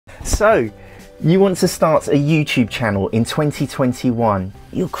So, you want to start a YouTube channel in 2021.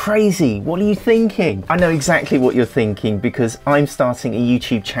 You're crazy. What are you thinking? I know exactly what you're thinking because I'm starting a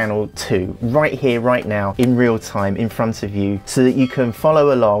YouTube channel too, right here, right now, in real time, in front of you, so that you can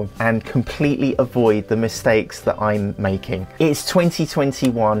follow along and completely avoid the mistakes that I'm making. It's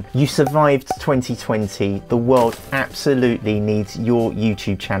 2021. You survived 2020. The world absolutely needs your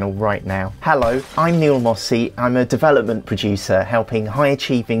YouTube channel right now. Hello, I'm Neil Mossey. I'm a development producer helping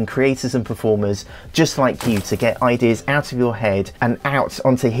high-achieving creators and performers just like you to get ideas out of your head and out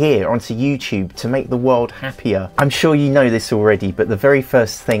onto YouTube to make the world happier. I'm sure you know this already, but the very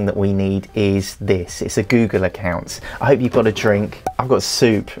first thing that we need is this. It's a Google account. I hope you've got a drink. I've got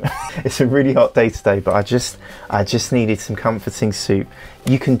soup. It's a really hot day today, but I just needed some comforting soup.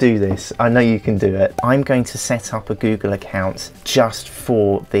 You can do this. I know you can do it. I'm going to set up a Google account just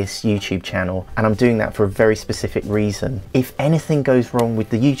for this YouTube channel, and I'm doing that for a very specific reason. If anything goes wrong with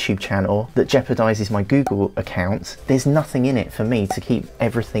the YouTube channel that jeopardizes my Google account, there's nothing in it for me to keep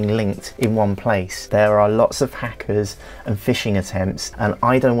everything linked in one place. There are lots of hackers and phishing attempts, and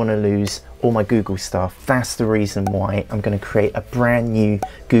I don't want to lose all my Google stuff. That's the reason why I'm going to create a brand new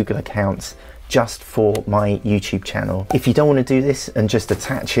Google account just for my YouTube channel. If you don't want to do this and just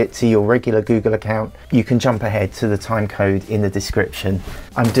attach it to your regular Google account, you can jump ahead to the time code in the description.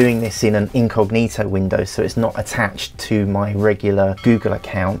 I'm doing this in an incognito window, so it's not attached to my regular Google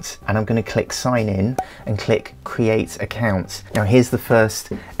account. And I'm going to click sign in and click create account. Now here's the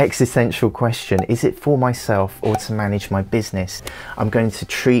first existential question. Is it for myself or to manage my business? I'm going to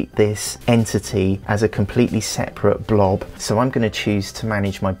treat this entity as a completely separate blob. So I'm going to choose to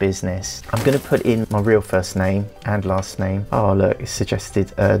manage my business. I'm going to put in my real first name and last name. Oh look, it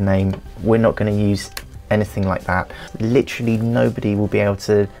suggested a name. We're not going to use anything like that. Literally nobody will be able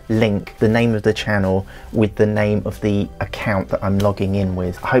to link the name of the channel with the name of the account that I'm logging in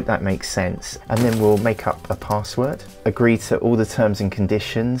with. I hope that makes sense. And then we'll make up a password, agree to all the terms and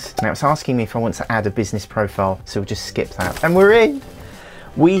conditions. Now it's asking me if I want to add a business profile, so we'll just skip that. And we're in.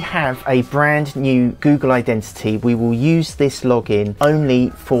 We have a brand new Google identity. We will use this login only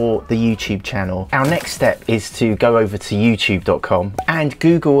for the YouTube channel. Our next step is to go over to youtube.com, and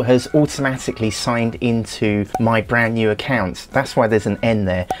Google has automatically signed into my brand new account. That's why there's an N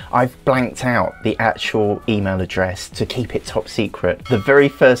there. I've blanked out the actual email address to keep it top secret. The very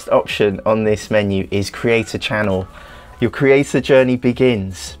first option on this menu is create a channel. Your creator journey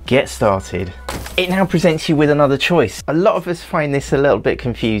begins. Get started. It now presents you with another choice. A lot of us find this a little bit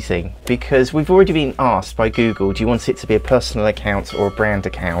confusing because we've already been asked by Google, do you want it to be a personal account or a brand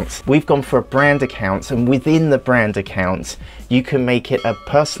account? We've gone for a brand account, and within the brand account, you can make it a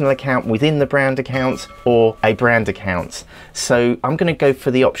personal account within the brand account or a brand account. So I'm going to go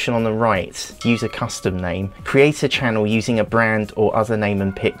for the option on the right, use a custom name, create a channel using a brand or other name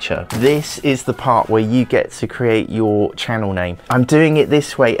and picture. This is the part where you get to create your channel name. I'm doing it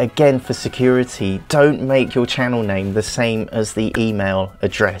this way again for security. Don't make your channel name the same as the email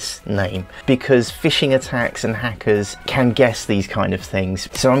address name, because phishing attacks and hackers can guess these kind of things.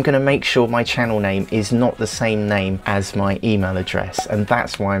 So I'm going to make sure my channel name is not the same name as my email address, and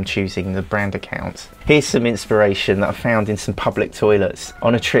that's why I'm choosing the brand account. Here's some inspiration that I found in some public toilets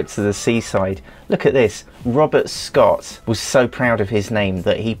on a trip to the seaside. Look at this. Robert Scott was so proud of his name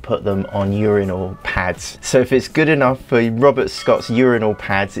that he put them on urinal pads. So if it's good enough for Robert Scott's urinal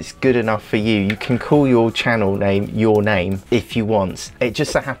pads, it's good enough for you. You can call your channel name your name if you want. It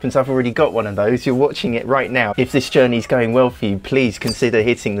just so happens I've already got one of those. You're watching it right now. If this journey is going well for you, please consider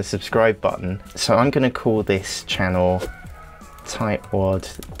hitting the subscribe button. So I'm going to call this channel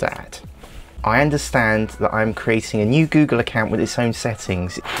Tightwad Dad. I understand that I'm creating a new Google account with its own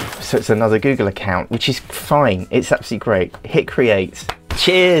settings. So it's another Google account, which is fine. It's absolutely great. Hit create.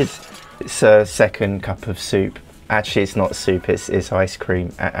 Cheers! It's a second cup of soup. Actually, it's not soup, it's ice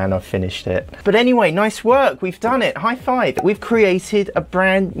cream, and I've finished it. But anyway, nice work, we've done it, high five. We've created a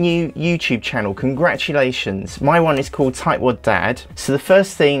brand new YouTube channel, congratulations. My one is called Tightwad Dad. So the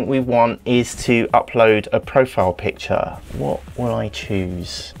first thing we want is to upload a profile picture. What will I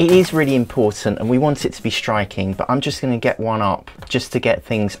choose? It is really important and we want it to be striking, but I'm just gonna get one up just to get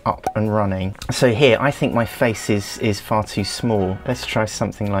things up and running. So here, I think my face is far too small. Let's try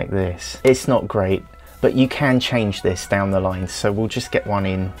something like this. It's not great, but you can change this down the line, so we'll just get one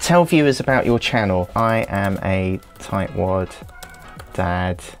in. Tell viewers about your channel. I am a Tightwad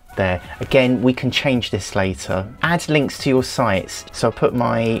Dad. There. Again, we can change this later. Add links to your sites. So I'll put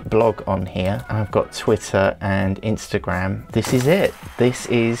my blog on here. I've got Twitter and Instagram. This is it. This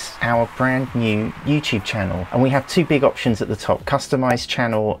is our brand new YouTube channel. And we have two big options at the top, customize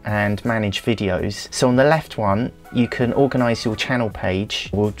channel and manage videos. So on the left one, you can organize your channel page.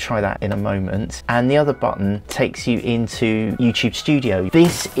 We'll try that in a moment. And the other button takes you into YouTube Studio.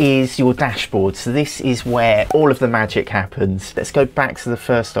 This is your dashboard. So this is where all of the magic happens. Let's go back to the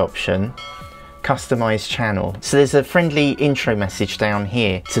first option. Customize channel. So there's a friendly intro message down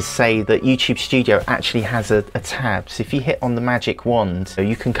here to say that YouTube Studio actually has a tab. So if you hit on the magic wand,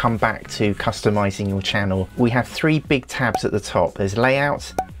 you can come back to customizing your channel. We have 3 big tabs at the top. There's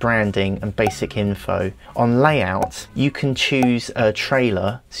layout, branding and basic info. On layout, you can choose a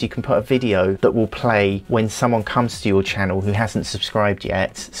trailer, so you can put a video that will play when someone comes to your channel who hasn't subscribed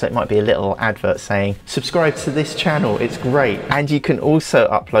yet. So it might be a little advert saying, subscribe to this channel, it's great. And you can also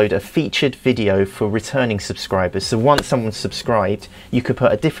upload a featured video for returning subscribers. So once someone's subscribed, you could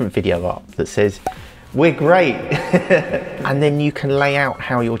put a different video up that says, we're great. And then you can lay out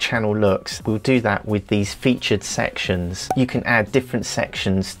how your channel looks. We'll do that with these featured sections. You can add different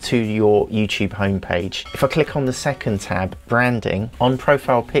sections to your YouTube homepage. If I click on the second tab, branding, on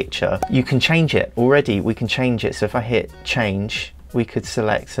profile picture, you can change it already. We can change it. So if I hit change, we could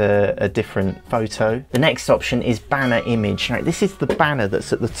select a different photo. The next option is banner image. Now, this is the banner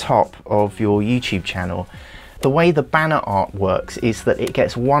that's at the top of your YouTube channel. The way the banner art works is that it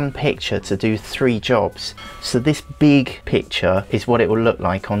gets one picture to do 3 jobs. So this big picture is what it will look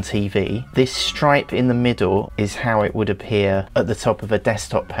like on TV. This stripe in the middle is how it would appear at the top of a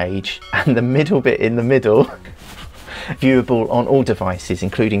desktop page. And the middle bit in the middle viewable on all devices,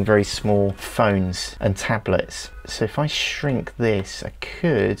 including very small phones and tablets. So if I shrink this, I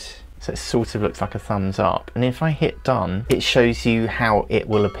could, so it sort of looks like a thumbs up. And if I hit done, it shows you how it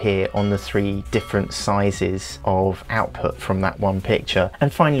will appear on the 3 different sizes of output from that one picture.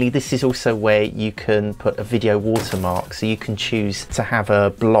 And finally, this is also where you can put a video watermark. So you can choose to have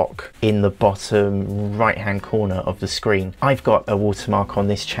a block in the bottom right-hand corner of the screen. I've got a watermark on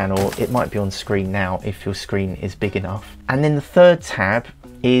this channel. It might be on screen now if your screen is big enough. And then the third tab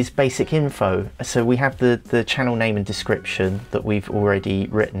is basic info. So we have the channel name and description that we've already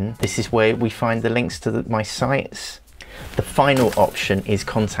written. This is where we find the links to my sites. The final option is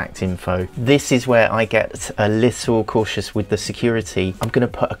contact info. This is where I get a little cautious with the security. I'm going to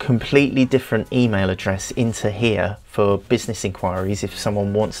put a completely different email address into here for business inquiries. If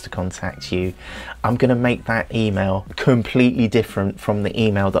someone wants to contact you, I'm going to make that email completely different from the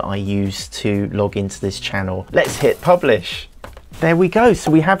email that I use to log into this channel. Let's hit publish. There we go.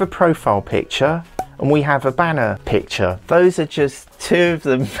 So we have a profile picture and we have a banner picture. Those are just 2 of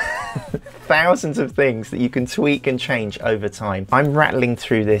them. Thousands of things that you can tweak and change over time. I'm rattling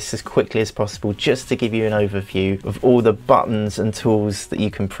through this as quickly as possible just to give you an overview of all the buttons and tools that you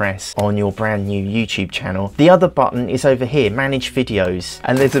can press on your brand new YouTube channel. The other button is over here, manage videos,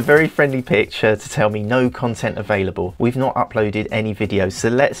 and there's a very friendly picture to tell me no content available. We've not uploaded any videos, so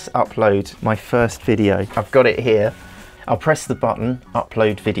let's upload my first video. I've got it here. I'll press the button,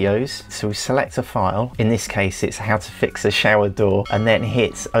 upload videos. So we select a file. In this case, it's how to fix a shower door, and then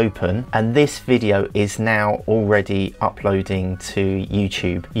hit open. And this video is now already uploading to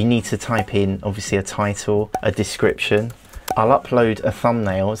YouTube. You need to type in, obviously, a title, a description. I'll upload a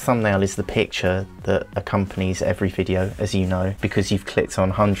thumbnail. A thumbnail is the picture that accompanies every video, as you know, because you've clicked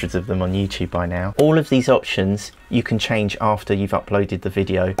on hundreds of them on YouTube by now. All of these options you can change after you've uploaded the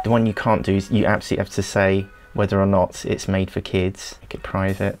video. The one you can't do is you absolutely have to say whether or not it's made for kids. Make it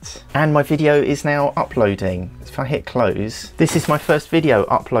private. And my video is now uploading. If I hit close, this is my first video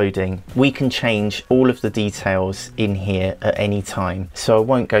uploading. We can change all of the details in here at any time, so I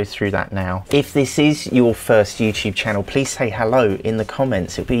won't go through that now. If this is your first YouTube channel, please say hello in the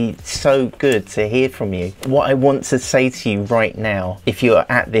comments. It'd be so good to hear from you. What I want to say to you right now, if you're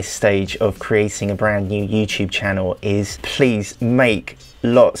at this stage of creating a brand new YouTube channel, is please make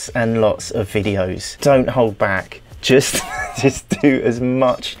lots and lots of videos. Don't hold back. Just do as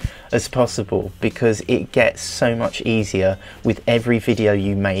much as possible, because it gets so much easier with every video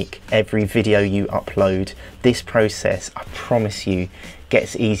you make, every video you upload. This process, I promise you,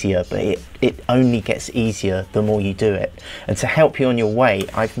 gets easier, but it only gets easier the more you do it. And to help you on your way,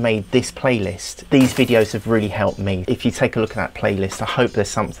 I've made this playlist. These videos have really helped me. If you take a look at that playlist, I hope there's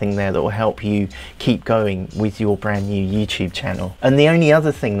something there that will help you keep going with your brand new YouTube channel. And the only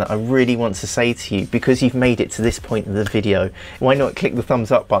other thing that I really want to say to you, because you've made it to this point in the video, why not click the thumbs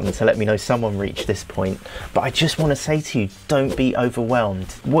up button to let me know someone reached this point. But I just want to say to you, don't be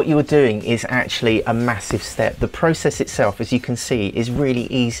overwhelmed. What you're doing is actually a massive step. The process itself, as you can see, is really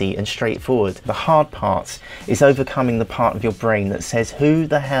easy and straightforward. The hard part is overcoming the part of your brain that says, who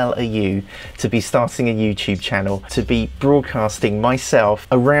the hell are you to be starting a YouTube channel, to be broadcasting myself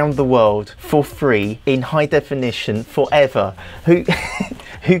around the world for free in high definition forever?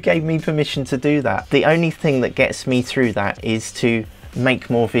 Who Who gave me permission to do that? The only thing that gets me through that is to make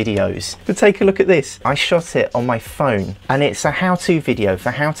more videos. But take a look at this. I shot it on my phone and it's a how-to video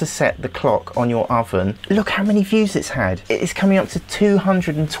for how to set the clock on your oven. Look how many views it's had. It's coming up to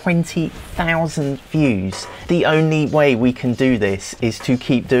 220,000 views. The only way we can do this is to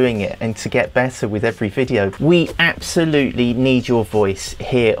keep doing it and to get better with every video. We absolutely need your voice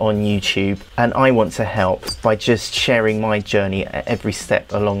here on YouTube, and I want to help by just sharing my journey at every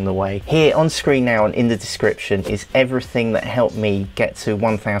step along the way. Here on screen now and in the description is everything that helped me get to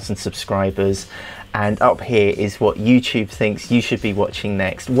 1,000 subscribers, and up here is what YouTube thinks you should be watching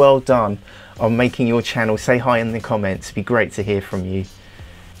next. Well done on making your channel. Say hi in the comments. It'd be great to hear from you.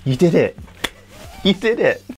 You did it. You did it.